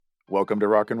Welcome to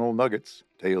Rock and Roll Nuggets,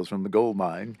 tales from the gold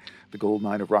mine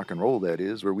of rock and roll, that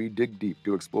is, where we dig deep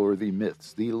to explore the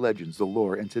myths, the legends, the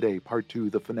lore, and today, part two,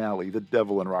 the finale, the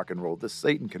devil in rock and roll, the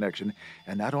Satan connection,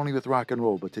 and not only with rock and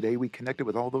roll, but today we connected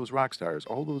with all those rock stars,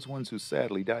 all those ones who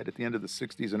sadly died at the end of the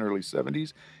 60s and early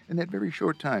 70s, in that very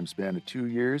short time span of 2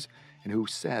 years, and who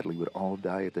sadly would all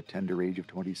die at the tender age of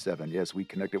 27. Yes, we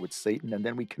connected with Satan, and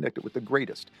then we connected with the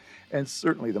greatest, and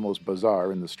certainly the most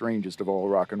bizarre and the strangest of all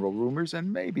rock and roll rumors,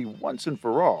 and maybe once and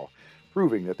for all,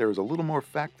 proving that there is a little more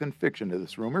fact than fiction to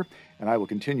this rumor. And I will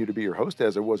continue to be your host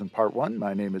as I was in part one.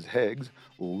 My name is Heggs,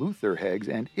 Luther Heggs,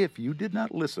 and if you did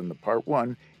not listen to part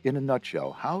one, in a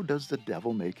nutshell, how does the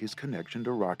devil make his connection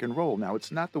to rock and roll? Now,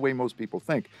 it's not the way most people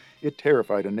think. It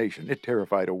terrified a nation. It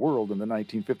terrified a world in the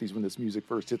 1950s when this music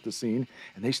first hit the scene,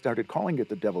 and they started calling it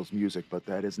the devil's music, but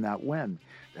that is not when.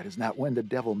 That is not when the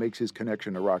devil makes his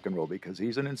connection to rock and roll, because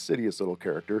he's an insidious little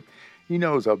character. He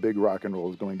knows how big rock and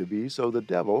roll is going to be, so the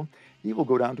devil, he will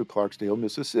go down to Clarksdale,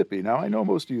 Mississippi. Now, I know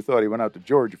most of you thought he went out to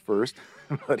Georgia first,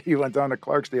 but he went down to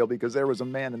Clarksdale because there was a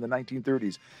man in the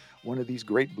 1930s, one of these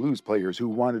great blues players who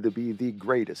wanted to be the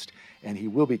greatest, and he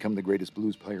will become the greatest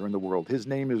blues player in the world. His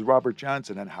name is Robert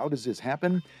Johnson, and how does this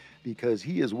happen? Because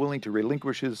he is willing to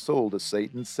relinquish his soul to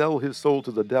Satan, sell his soul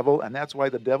to the devil, and that's why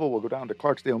the devil will go down to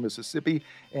Clarksdale, Mississippi,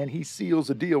 and he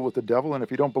seals a deal with the devil. And if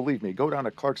you don't believe me, go down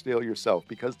to Clarksdale yourself,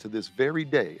 because to this very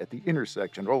day, at the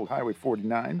intersection of Old Highway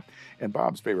 49 and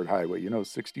Bob's favorite highway,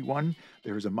 61,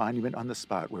 there is a monument on the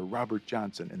spot where Robert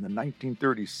Johnson in the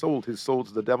 1930s sold his soul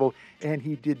to the devil, and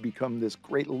he did become this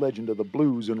great legend of the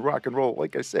blues and rock and roll.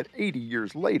 Like I said, 80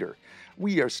 years later,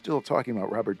 we are still talking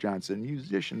about Robert Johnson.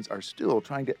 Musicians are still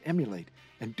trying to emulate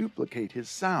and duplicate his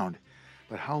sound.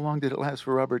 But how long did it last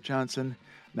for Robert Johnson?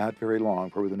 Not very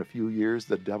long. For within a few years,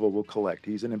 the devil will collect.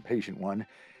 He's an impatient one.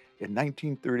 In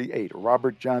 1938,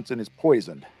 Robert Johnson is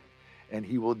poisoned, and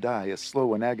he will die a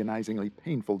slow and agonizingly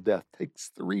painful death. Takes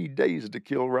 3 days to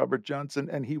kill Robert Johnson,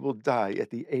 and he will die at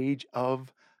the age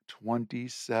of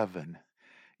 27.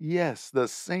 Yes, the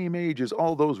same age as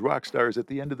all those rock stars at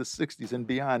the end of the 60s and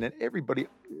beyond, and everybody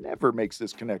never makes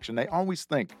this connection. They always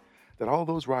think that all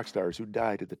those rock stars who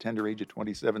died at the tender age of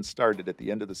 27 started at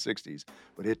the end of the 60s,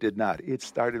 but it did not. It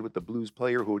started with the blues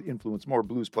player who had influenced more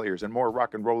blues players and more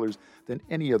rock and rollers than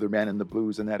any other man in the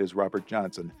blues, and that is Robert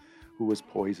Johnson, who was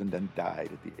poisoned and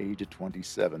died at the age of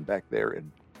 27 back there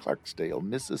in Clarksdale,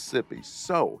 Mississippi.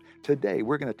 So, today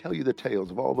we're going to tell you the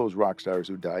tales of all those rock stars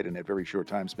who died in that very short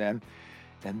time span.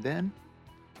 And then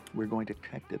we're going to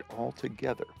connect it all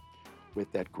together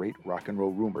with that great rock and roll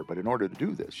rumor. But in order to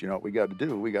do this, what we got to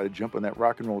do? We got to jump on that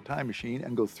rock and roll time machine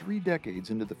and go 3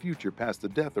 decades into the future past the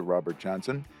death of Robert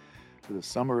Johnson to the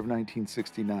summer of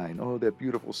 1969. Oh, that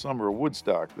beautiful summer of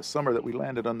Woodstock, the summer that we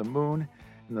landed on the moon,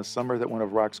 and the summer that one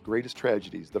of rock's greatest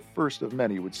tragedies, the first of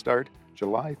many, would start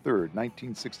July 3rd,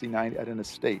 1969, at an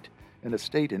estate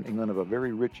in England of a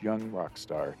very rich young rock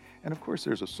star. And of course,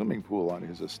 there's a swimming pool on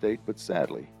his estate, but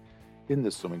sadly, in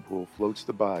this swimming pool floats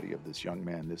the body of this young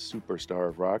man, this superstar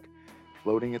of rock.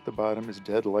 Floating at the bottom, his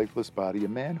dead, lifeless body, a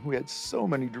man who had so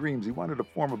many dreams. He wanted to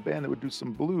form a band that would do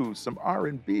some blues, some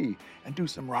R&B, and do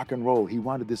some rock and roll. He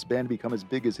wanted this band to become as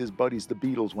big as his buddies, the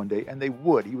Beatles, one day, and they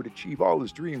would. He would achieve all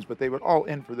his dreams, but they would all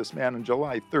end for this man on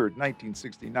July 3rd,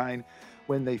 1969,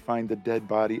 when they find the dead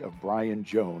body of Brian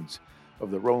Jones of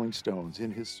the Rolling Stones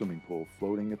in his swimming pool,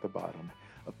 floating at the bottom.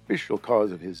 Official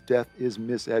cause of his death is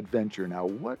misadventure. Now,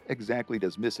 what exactly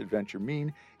does misadventure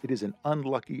mean? It is an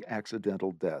unlucky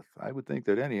accidental death. I would think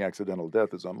that any accidental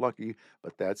death is unlucky,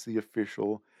 but that's the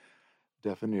official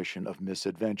definition of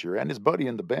misadventure. And his buddy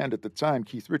in the band at the time,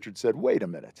 Keith Richards, said, wait a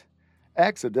minute.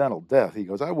 Accidental death. He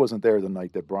goes, I wasn't there the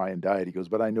night that Brian died. He goes,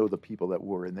 but I know the people that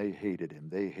were, and they hated him.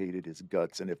 They hated his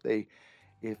guts. And if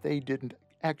they didn't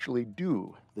actually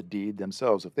do the deed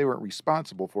themselves, if they weren't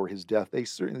responsible for his death, they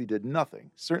certainly did nothing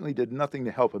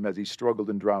to help him as he struggled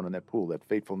and drowned in that pool that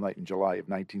fateful night in July of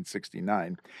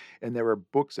 1969. And there are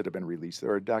books that have been released.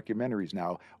 There are documentaries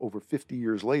now, over 50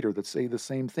 years later, that say the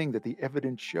same thing, that the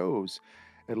evidence shows,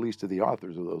 at least to the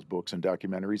authors of those books and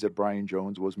documentaries, that Brian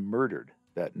Jones was murdered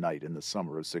that night in the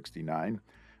summer of 69.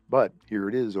 But here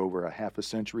it is, over a half a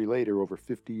century later, over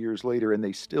 50 years later, and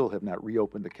they still have not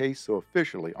reopened the case. So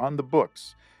officially, on the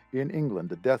books in England,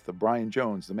 the death of Brian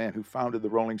Jones, the man who founded the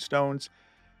Rolling Stones,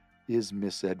 is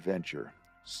misadventure.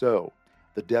 So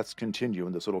the deaths continue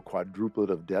in this little quadruplet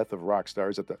of death of rock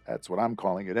stars. That's what I'm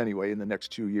calling it anyway, in the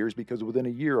next 2 years, because within a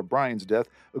year of Brian's death,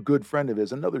 a good friend of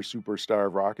his, another superstar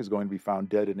of rock, is going to be found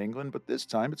dead in England, but this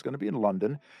time it's going to be in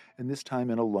London, and this time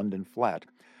in a London flat.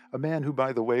 A man who,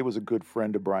 by the way, was a good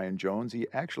friend of Brian Jones. He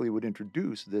actually would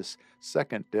introduce this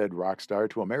second dead rock star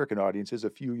to American audiences a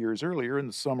few years earlier in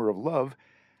the Summer of Love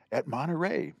at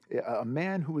Monterey. A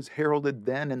man who was heralded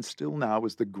then and still now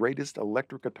as the greatest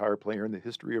electric guitar player in the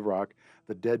history of rock.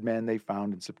 The dead man they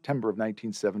found in September of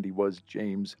 1970 was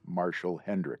James Marshall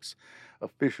Hendrix.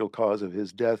 Official cause of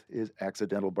his death is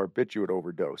accidental barbiturate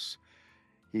overdose.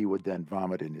 He would then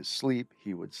vomit in his sleep,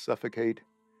 he would suffocate,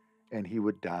 and he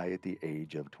would die at the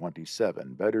age of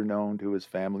 27, better known to his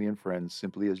family and friends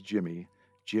simply as Jimi.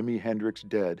 Jimi Hendrix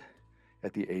dead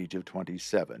at the age of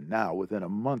 27. Now, within a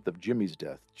month of Jimmy's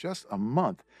death, just a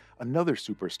month, another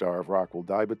superstar of rock will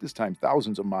die, but this time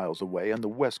thousands of miles away on the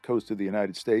west coast of the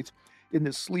United States, in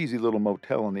this sleazy little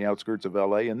motel on the outskirts of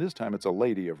LA, and this time it's a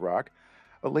lady of rock,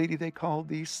 a lady they call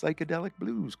the psychedelic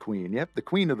blues queen. Yep, the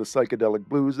queen of the psychedelic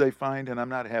blues they find, and I'm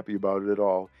not happy about it at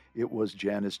all. It was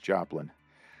Janis Joplin,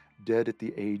 dead at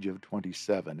the age of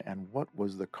 27. And what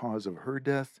was the cause of her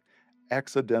death?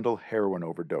 Accidental heroin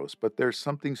overdose. But there's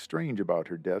something strange about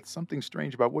her death, something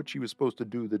strange about what she was supposed to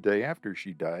do the day after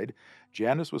she died.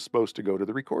 Janis was supposed to go to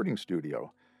the recording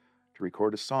studio to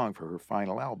record a song for her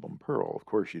final album, Pearl. Of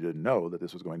course, she didn't know that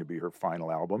this was going to be her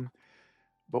final album.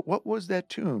 But what was that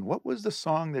tune? What was the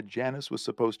song that Janis was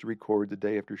supposed to record the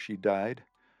day after she died?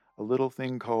 A little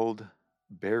thing called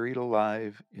Buried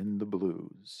Alive in the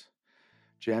Blues.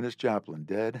 Janis Joplin,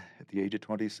 dead at the age of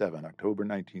 27, October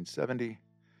 1970.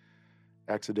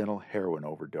 Accidental heroin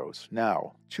overdose.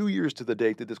 Now, 2 years to the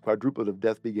date that this quadruplet of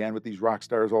death began, with these rock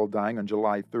stars all dying on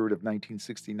July 3rd of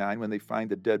 1969 when they find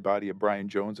the dead body of Brian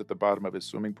Jones at the bottom of his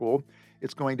swimming pool.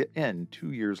 It's going to end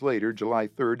 2 years later, July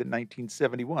 3rd,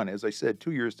 1971. As I said,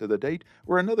 2 years to the date,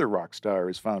 where another rock star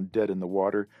is found dead in the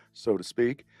water, so to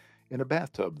speak, in a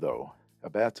bathtub, though.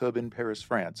 A bathtub in Paris,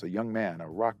 France. A young man, a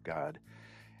rock god.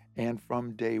 And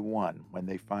from day one, when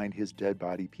they find his dead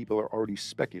body, people are already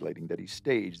speculating that he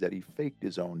staged, that he faked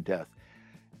his own death.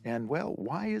 And, well,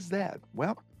 why is that?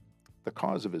 Well, the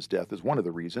cause of his death is one of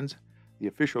the reasons. The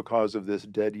official cause of this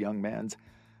dead young man's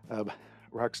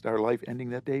rock star life ending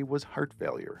that day was heart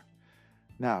failure.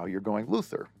 Now, you're going,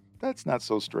 Luther, that's not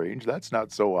so strange, that's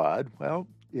not so odd. Well,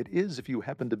 it is if you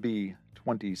happen to be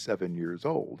 27 years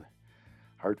old.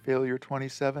 Heart failure,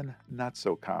 27, not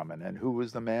so common. And who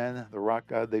was the man, the rock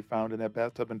god they found in that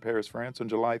bathtub in Paris, France on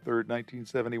July 3rd,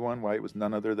 1971? Why, it was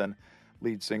none other than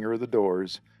lead singer of The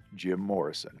Doors, Jim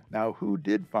Morrison. Now, who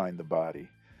did find the body?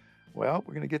 Well,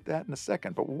 we're going to get that in a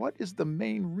second. But what is the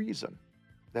main reason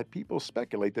that people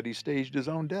speculate that he staged his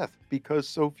own death? Because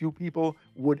so few people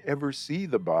would ever see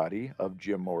the body of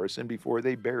Jim Morrison before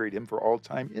they buried him for all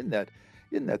time in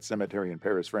that cemetery in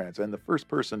Paris, France. And the first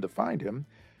person to find him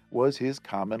was his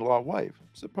common-law wife,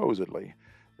 supposedly.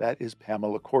 That is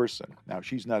Pamela Courson. Now,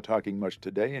 she's not talking much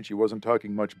today, and she wasn't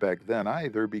talking much back then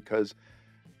either, because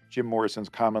Jim Morrison's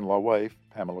common-law wife,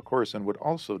 Pamela Courson, would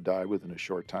also die within a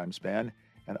short time span,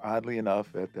 and oddly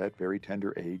enough, at that very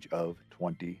tender age of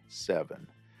 27.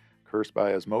 Cursed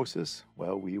by osmosis?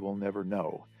 Well, we will never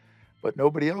know. But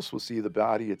nobody else will see the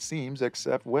body, it seems,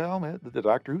 except, well, the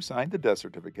doctor who signed the death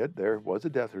certificate. There was a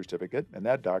death certificate, and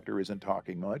that doctor isn't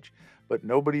talking much. But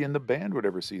nobody in the band would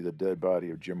ever see the dead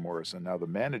body of Jim Morrison. Now, the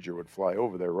manager would fly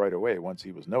over there right away once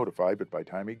he was notified, but by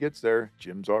the time he gets there,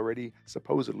 Jim's already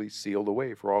supposedly sealed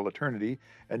away for all eternity,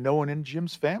 and no one in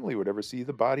Jim's family would ever see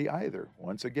the body either.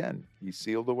 Once again, he's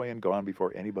sealed away and gone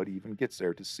before anybody even gets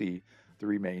there to see the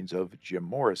remains of Jim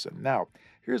Morrison. Now,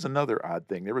 here's another odd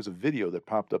thing. There was a video that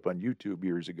popped up on YouTube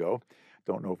years ago.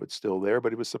 Don't know if it's still there,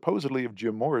 but it was supposedly of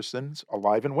Jim Morrison's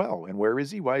alive and well. And where is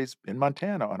he? Why, he's in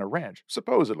Montana on a ranch.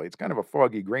 Supposedly. It's kind of a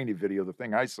foggy, grainy video, the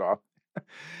thing I saw.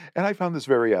 And I found this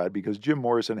very odd because Jim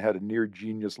Morrison had a near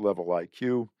genius level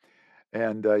IQ.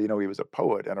 And, he was a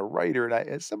poet and a writer. And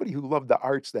as somebody who loved the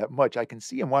arts that much, I can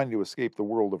see him wanting to escape the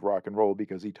world of rock and roll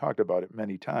because he talked about it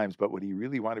many times. But would he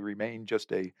really want to remain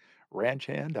just a ranch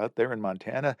hand out there in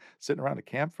Montana, sitting around a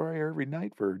campfire every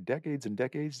night for decades and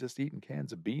decades, just eating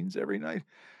cans of beans every night?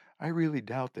 I really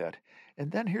doubt that.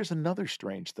 And then here's another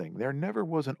strange thing. There never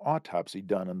was an autopsy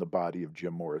done on the body of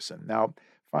Jim Morrison. Now,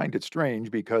 find it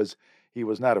strange because he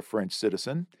was not a French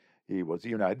citizen. He was a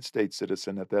United States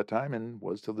citizen at that time and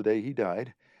was till the day he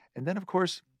died. And then, of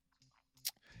course,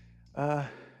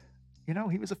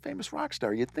 he was a famous rock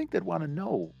star. You'd think they'd want to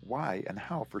know why and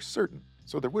how for certain.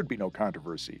 So there would be no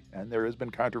controversy. And there has been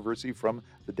controversy from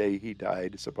the day he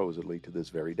died, supposedly, to this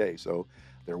very day. So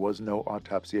there was no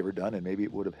autopsy ever done, and maybe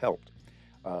it would have helped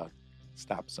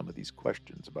stop some of these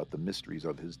questions about the mysteries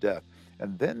of his death.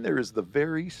 And then there is the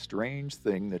very strange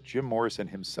thing that Jim Morrison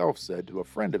himself said to a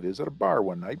friend of his at a bar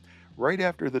one night, right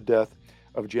after the death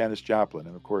of Janis Joplin.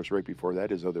 And of course, right before that,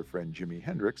 his other friend, Jimi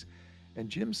Hendrix. And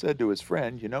Jim said to his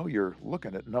friend, you're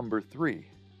looking at number 3.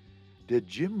 Did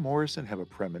Jim Morrison have a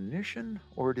premonition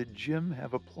or did Jim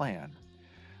have a plan?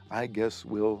 I guess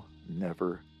we'll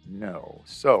never know.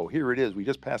 So here it is. We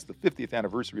just passed the 50th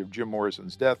anniversary of Jim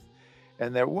Morrison's death.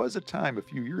 And there was a time a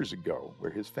few years ago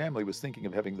where his family was thinking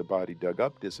of having the body dug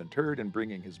up, disinterred, and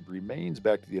bringing his remains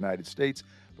back to the United States.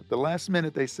 But the last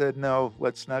minute they said, no,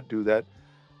 let's not do that.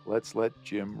 Let's let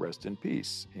Jim rest in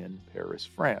peace in Paris,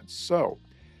 France. So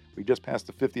we just passed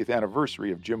the 50th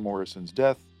anniversary of Jim Morrison's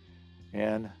death,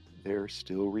 and there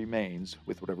still remains,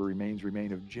 with whatever remains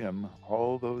remain of Jim,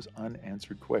 all those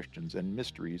unanswered questions and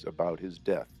mysteries about his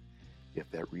death, if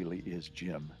that really is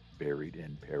Jim buried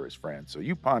in Paris, France. So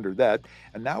you ponder that,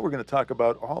 and now we're going to talk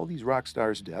about all these rock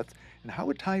stars' deaths and how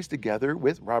it ties together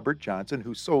with Robert Johnson,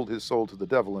 who sold his soul to the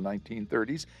devil in the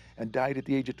 1930s and died at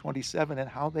the age of 27, and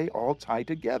how they all tie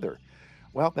together.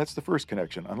 Well, that's the first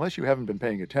connection. Unless you haven't been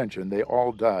paying attention, they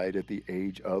all died at the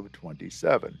age of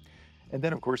 27. And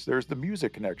then, of course, there's the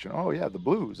music connection. Oh, yeah, the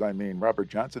blues. I mean, Robert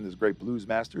Johnson is a great blues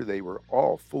master. They were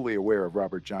all fully aware of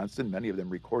Robert Johnson. Many of them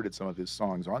recorded some of his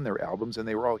songs on their albums, and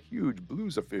they were all huge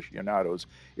blues aficionados.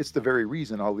 It's the very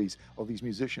reason all these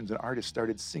musicians and artists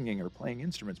started singing or playing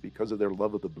instruments, because of their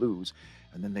love of the blues.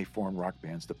 And then they formed rock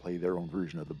bands to play their own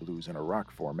version of the blues in a rock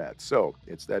format. So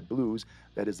it's that blues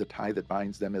that is the tie that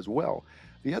binds them as well.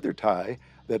 The other tie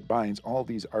that binds all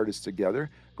these artists together,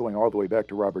 going all the way back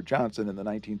to Robert Johnson in the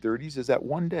 1930s, is that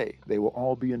one day they will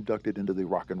all be inducted into the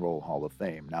Rock and Roll Hall of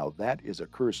Fame. Now, that is a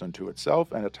curse unto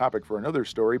itself and a topic for another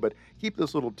story, but keep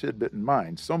this little tidbit in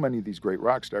mind. So many of these great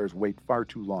rock stars wait far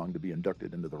too long to be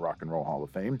inducted into the Rock and Roll Hall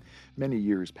of Fame, many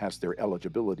years past their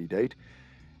eligibility date.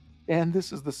 And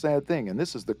this is the sad thing, and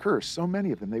this is the curse. So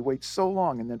many of them, they wait so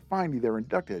long, and then finally they're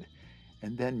inducted.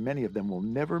 And then many of them will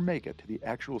never make it to the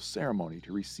actual ceremony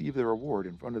to receive their award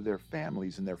in front of their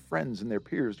families and their friends and their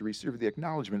peers, to receive the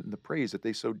acknowledgement and the praise that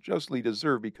they so justly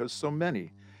deserve, because so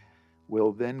many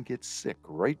will then get sick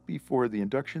right before the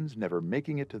inductions, never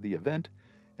making it to the event,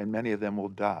 and many of them will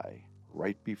die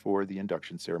right before the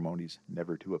induction ceremonies,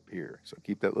 never to appear. So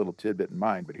keep that little tidbit in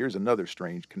mind. But here's another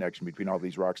strange connection between all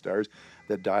these rock stars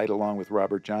that died along with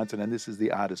Robert Johnson, and this is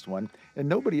the oddest one. And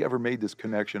nobody ever made this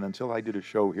connection until I did a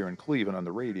show here in Cleveland on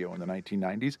the radio in the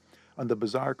 1990s on the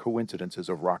bizarre coincidences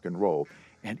of rock and roll.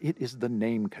 And it is the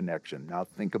name connection. Now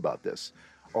think about this.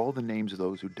 All the names of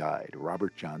those who died: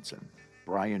 Robert Johnson,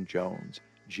 Brian Jones,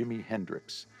 Jimi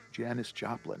Hendrix, Janis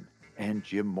Joplin, and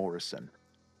Jim Morrison.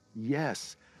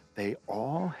 Yes, they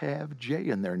all have J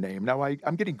in their name. Now,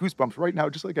 I'm getting goosebumps right now,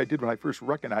 just like I did when I first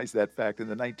recognized that fact in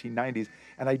the 1990s,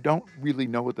 and I don't really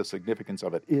know what the significance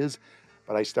of it is,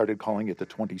 but I started calling it the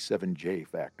 27J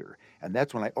factor. And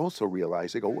that's when I also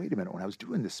realized, I go, wait a minute, when I was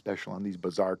doing this special on these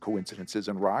bizarre coincidences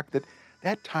in rock,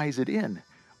 that ties it in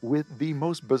with the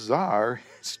most bizarre,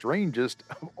 strangest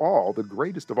of all, the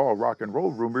greatest of all rock and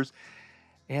roll rumors.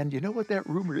 And you know what that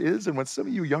rumor is? And when some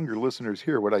of you younger listeners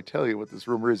hear what I tell you what this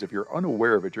rumor is, if you're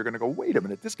unaware of it, you're going to go, wait a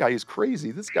minute, this guy is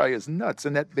crazy. This guy is nuts.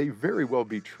 And that may very well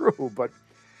be true. But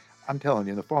I'm telling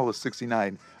you, in the fall of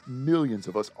 '69, millions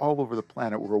of us all over the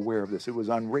planet were aware of this. It was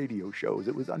on radio shows.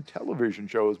 It was on television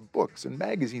shows, books and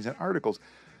magazines and articles.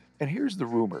 And here's the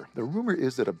rumor. The rumor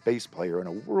is that a bass player in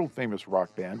a world-famous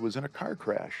rock band was in a car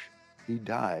crash. He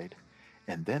died.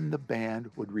 And then the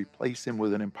band would replace him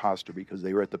with an imposter because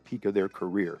they were at the peak of their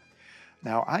career.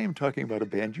 Now, I am talking about a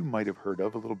band you might have heard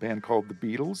of, a little band called the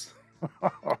Beatles.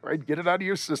 All right, get it out of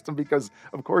your system, because,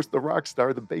 of course, the rock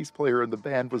star, the bass player in the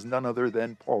band, was none other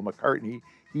than Paul McCartney.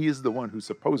 He is the one who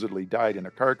supposedly died in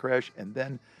a car crash and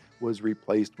then was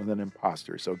replaced with an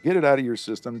imposter. So get it out of your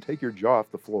system. Take your jaw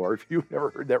off the floor if you've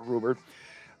never heard that rumor.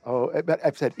 Oh, but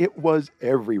I've said it was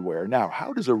everywhere. Now,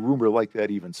 how does a rumor like that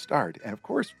even start? And of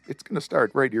course, it's going to start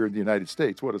right here in the United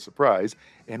States. What a surprise.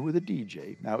 And with a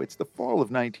DJ. Now, it's the fall of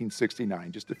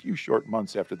 1969, just a few short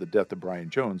months after the death of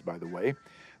Brian Jones, by the way,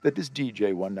 that this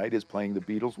DJ one night is playing the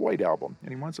Beatles' White Album.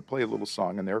 And he wants to play a little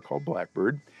song in there called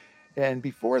Blackbird. And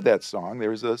before that song,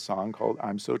 there's a song called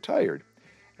I'm So Tired.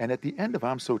 And at the end of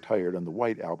I'm So Tired on the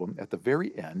White Album, at the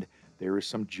very end, there is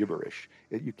some gibberish.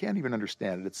 You can't even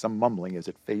understand it. It's some mumbling as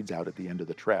it fades out at the end of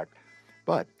the track.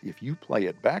 But if you play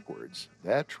it backwards,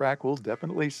 that track will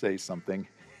definitely say something.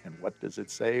 And what does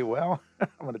it say? Well, I'm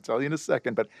going to tell you in a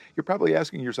second, but you're probably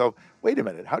asking yourself, wait a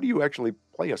minute, how do you actually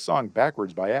play a song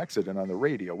backwards by accident on the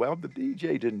radio? Well, the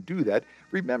DJ didn't do that.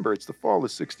 Remember, it's the fall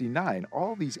of '69.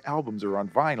 All these albums are on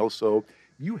vinyl, so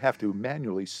you have to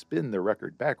manually spin the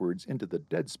record backwards into the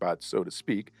dead spot, so to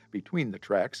speak, between the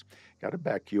tracks. Got to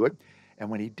back cue it. And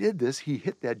when he did this, he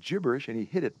hit that gibberish and he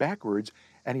hit it backwards,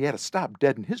 and he had to stop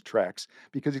dead in his tracks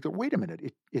because he thought, wait a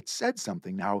minute, it said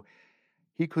something. Now,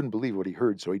 he couldn't believe what he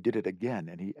heard, so he did it again.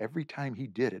 And every time he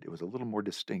did it, it was a little more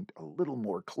distinct, a little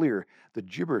more clear. The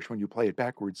gibberish, when you play it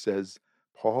backwards, says,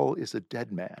 Paul is a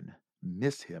dead man.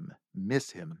 Miss him,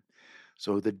 miss him.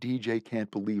 So the DJ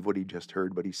can't believe what he just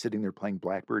heard, but he's sitting there playing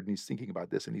Blackbird and he's thinking about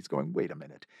this and he's going, wait a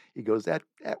minute. He goes, that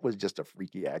was just a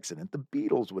freaky accident. The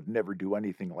Beatles would never do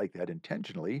anything like that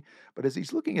intentionally. But as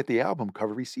he's looking at the album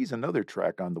cover, he sees another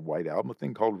track on the White Album, a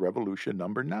thing called Revolution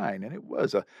Number 9. And it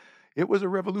was a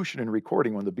revolution in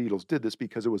recording when the Beatles did this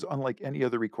because it was unlike any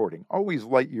other recording, always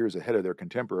light years ahead of their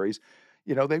contemporaries.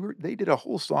 You know, they did a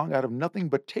whole song out of nothing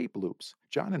but tape loops.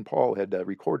 John and Paul had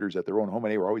recorders at their own home,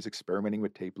 and they were always experimenting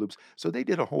with tape loops. So they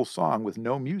did a whole song with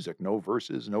no music, no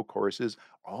verses, no choruses,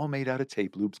 all made out of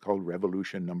tape loops called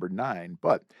Revolution Number 9.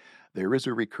 But there is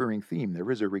a recurring theme.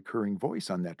 There is a recurring voice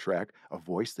on that track, a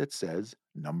voice that says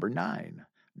number 9,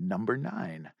 number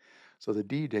 9. So the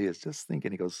DJ is just thinking,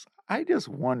 he goes, I just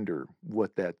wonder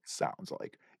what that sounds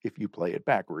like if you play it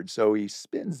backwards. So he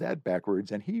spins that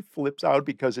backwards and he flips out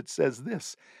because it says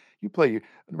this. You play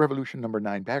Revolution Number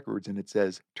 9 backwards and it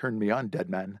says, turn me on, dead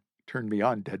man. Turn me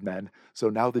on, dead man. So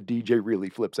now the DJ really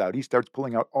flips out. He starts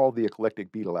pulling out all the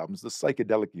eclectic Beatle albums, the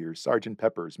Psychedelic Years, Sgt.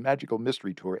 Pepper's, Magical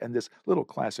Mystery Tour, and this little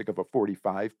classic of a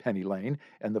 45, Penny Lane.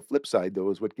 And the flip side,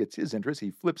 though, is what gets his interest.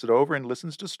 He flips it over and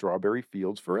listens to Strawberry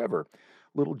Fields Forever,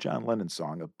 little John Lennon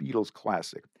song, a Beatles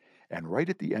classic. And right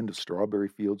at the end of Strawberry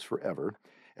Fields Forever,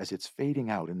 as it's fading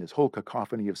out in this whole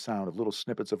cacophony of sound of little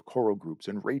snippets of choral groups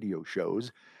and radio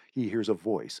shows, he hears a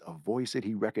voice that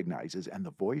he recognizes, and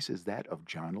the voice is that of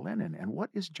John Lennon. And what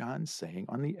is John saying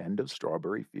on the end of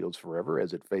Strawberry Fields Forever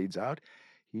as it fades out?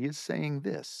 He is saying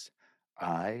this,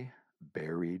 I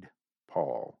buried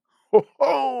Paul.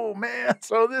 Oh, man.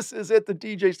 So this is it. The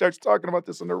DJ starts talking about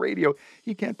this on the radio.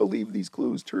 He can't believe these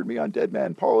clues. Turn me on, dead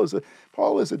man. Paul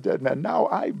is a dead man. Now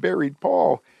I buried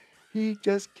Paul. He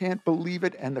just can't believe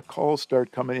it, and the calls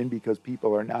start coming in because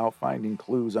people are now finding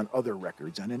clues on other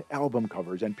records and in album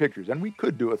covers and pictures. And we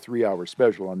could do a 3-hour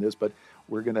special on this, but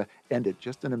we're going to end it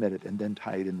just in a minute and then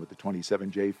tie it in with the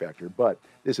 27J factor. But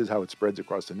this is how it spreads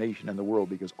across the nation and the world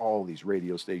because all these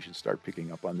radio stations start picking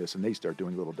up on this, and they start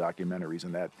doing little documentaries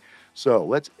and that. So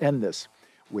let's end this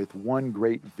with one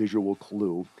great visual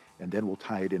clue, and then we'll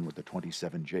tie it in with the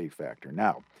 27J factor.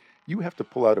 Now, you have to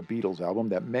pull out a Beatles album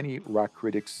that many rock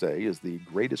critics say is the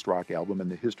greatest rock album in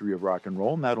the history of rock and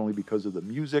roll, not only because of the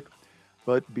music,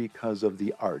 but because of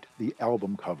the art, the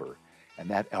album cover. And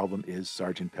that album is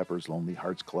Sgt. Pepper's Lonely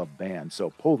Hearts Club Band.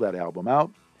 So pull that album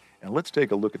out, and let's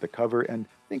take a look at the cover and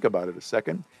think about it a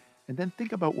second, and then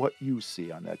think about what you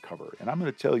see on that cover. And I'm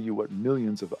going to tell you what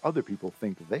millions of other people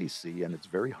think they see, and it's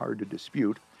very hard to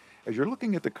dispute. As you're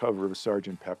looking at the cover of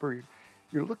Sgt. Pepper,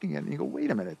 you're looking at it and you go, wait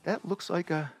a minute, that looks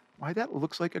like a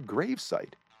grave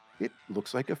site. It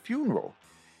looks like a funeral.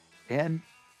 And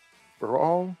for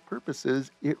all purposes,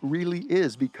 it really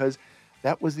is, because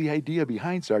that was the idea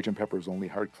behind Sgt. Pepper's Lonely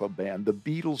Hearts Club Band. The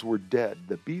Beatles were dead.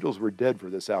 The Beatles were dead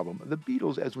for this album. The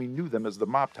Beatles, as we knew them as the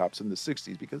Mop Tops in the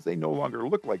 60s, because they no longer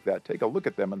look like that. Take a look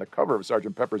at them on the cover of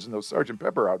Sgt. Pepper's in those Sgt.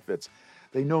 Pepper outfits.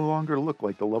 They no longer look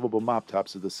like the lovable Mop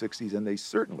Tops of the 60s, and they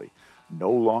certainly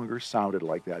no longer sounded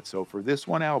like that. So for this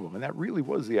one album, and that really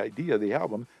was the idea of the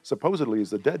album, supposedly as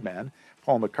the dead man,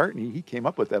 Paul McCartney, he came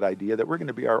up with that idea that we're going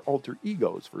to be our alter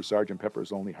egos for Sgt.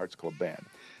 Pepper's Lonely Hearts Club Band.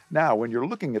 Now, when you're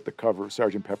looking at the cover of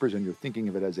Sgt. Pepper's and you're thinking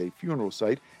of it as a funeral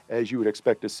site, as you would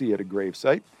expect to see at a grave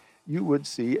site, you would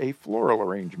see a floral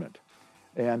arrangement.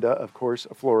 And, of course,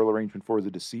 a floral arrangement for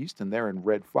the deceased, and there in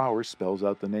red flowers spells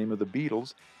out the name of the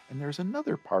Beatles. And there's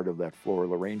another part of that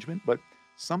floral arrangement, but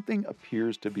something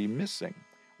appears to be missing.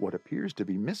 What appears to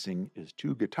be missing is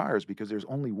 2 guitars, because there's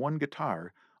only 1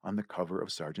 guitar on the cover of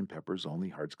Sgt. Pepper's Lonely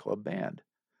Hearts Club Band.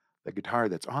 The guitar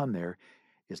that's on there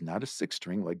is not a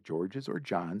 6-string like George's or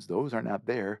John's. Those are not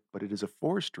there, but it is a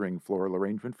 4-string floral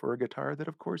arrangement for a guitar that,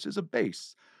 of course, is a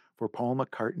bass. For Paul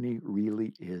McCartney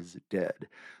really is dead.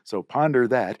 So ponder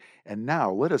that, and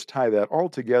now let us tie that all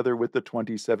together with the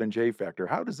 27J factor.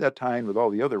 How does that tie in with all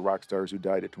the other rock stars who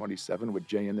died at 27 with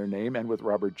J in their name, and with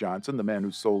Robert Johnson, the man who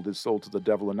sold his soul to the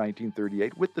devil in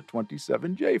 1938, with the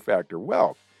 27J factor?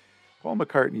 Well, Paul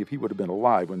McCartney, if he would have been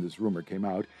alive when this rumor came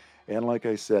out, and like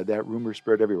I said, that rumor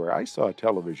spread everywhere. I saw a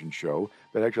television show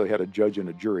that actually had a judge and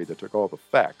a jury that took all the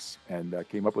facts and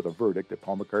came up with a verdict that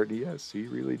Paul McCartney, yes, he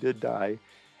really did die,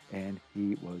 and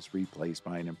he was replaced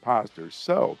by an imposter.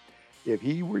 So, if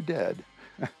he were dead,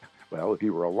 well, if he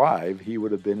were alive, he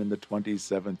would have been in the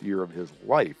 27th year of his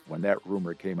life when that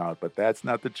rumor came out. But that's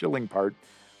not the chilling part.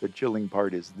 The chilling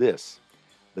part is this.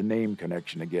 the name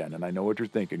connection again. And I know what you're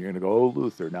thinking. You're going to go, oh,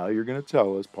 Luther, now you're going to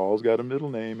tell us Paul's got a middle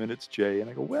name and it's J. And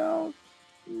I go, well,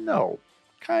 no,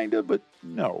 kind of, but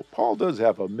no. Paul does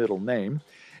have a middle name.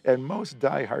 And most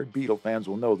diehard Beatle fans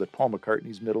will know that Paul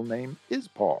McCartney's middle name is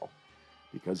Paul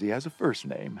because he has a first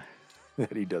name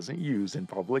that he doesn't use in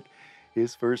public.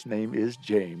 His first name is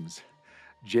James.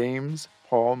 James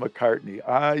Paul McCartney.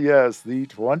 Ah, yes, the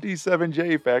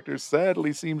 27J factor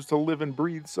sadly seems to live and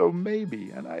breathe, so maybe,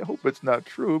 and I hope it's not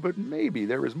true, but maybe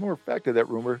there is more fact to that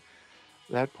rumor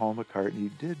that Paul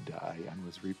McCartney did die and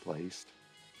was replaced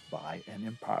by an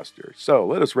imposter. So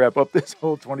let us wrap up this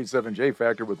whole 27J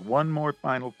factor with one more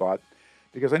final thought,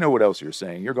 because I know what else you're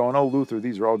saying. You're going, oh, Luther,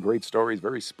 these are all great stories,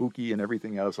 very spooky and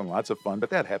everything else, and lots of fun, but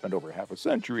that happened over half a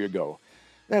century ago.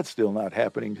 That's still not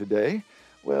happening today.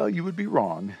 Well, you would be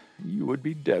wrong. You would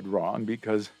be dead wrong,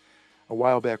 because a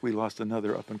while back we lost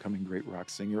another up-and-coming great rock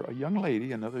singer,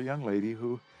 another young lady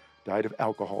who died of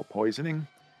alcohol poisoning,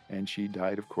 and she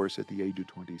died, of course, at the age of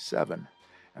 27.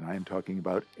 And I am talking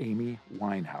about Amy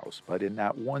Winehouse. But in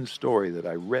that one story that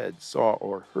I read, saw,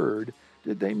 or heard,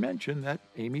 did they mention that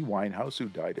Amy Winehouse, who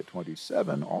died at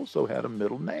 27, also had a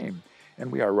middle name.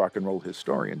 And we are rock and roll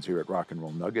historians here at Rock and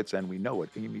Roll Nuggets, and we know what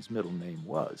Amy's middle name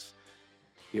was.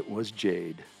 It was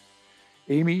Jade.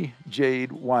 Amy Jade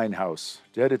Winehouse,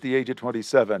 dead at the age of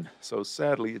 27. So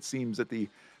sadly, it seems that the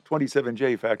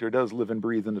 27J factor does live and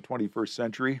breathe in the 21st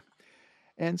century.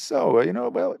 And so,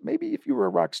 well, maybe if you were a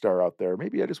rock star out there,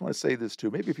 maybe I just want to say this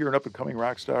too. Maybe if you're an up-and-coming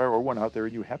rock star or one out there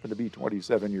and you happen to be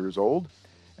 27 years old,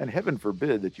 and heaven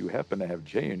forbid that you happen to have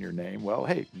J in your name, well,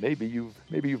 hey, maybe you've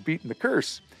beaten the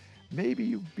curse. Maybe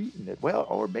you've beaten it. Well,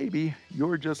 or maybe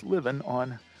you're just living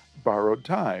on borrowed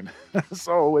time.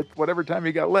 So with whatever time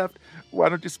you got left, why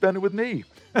don't you spend it with me?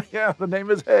 Yeah, the name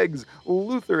is Heggs,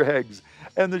 Luther Heggs.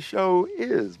 And the show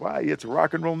is, it's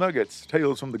Rock and Roll Nuggets,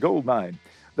 Tales from the Gold Mine.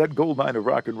 That gold mine of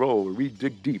rock and roll where we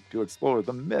dig deep to explore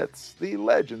the myths, the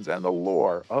legends, and the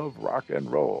lore of rock and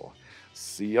roll.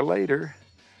 See you later.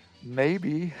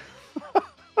 Maybe.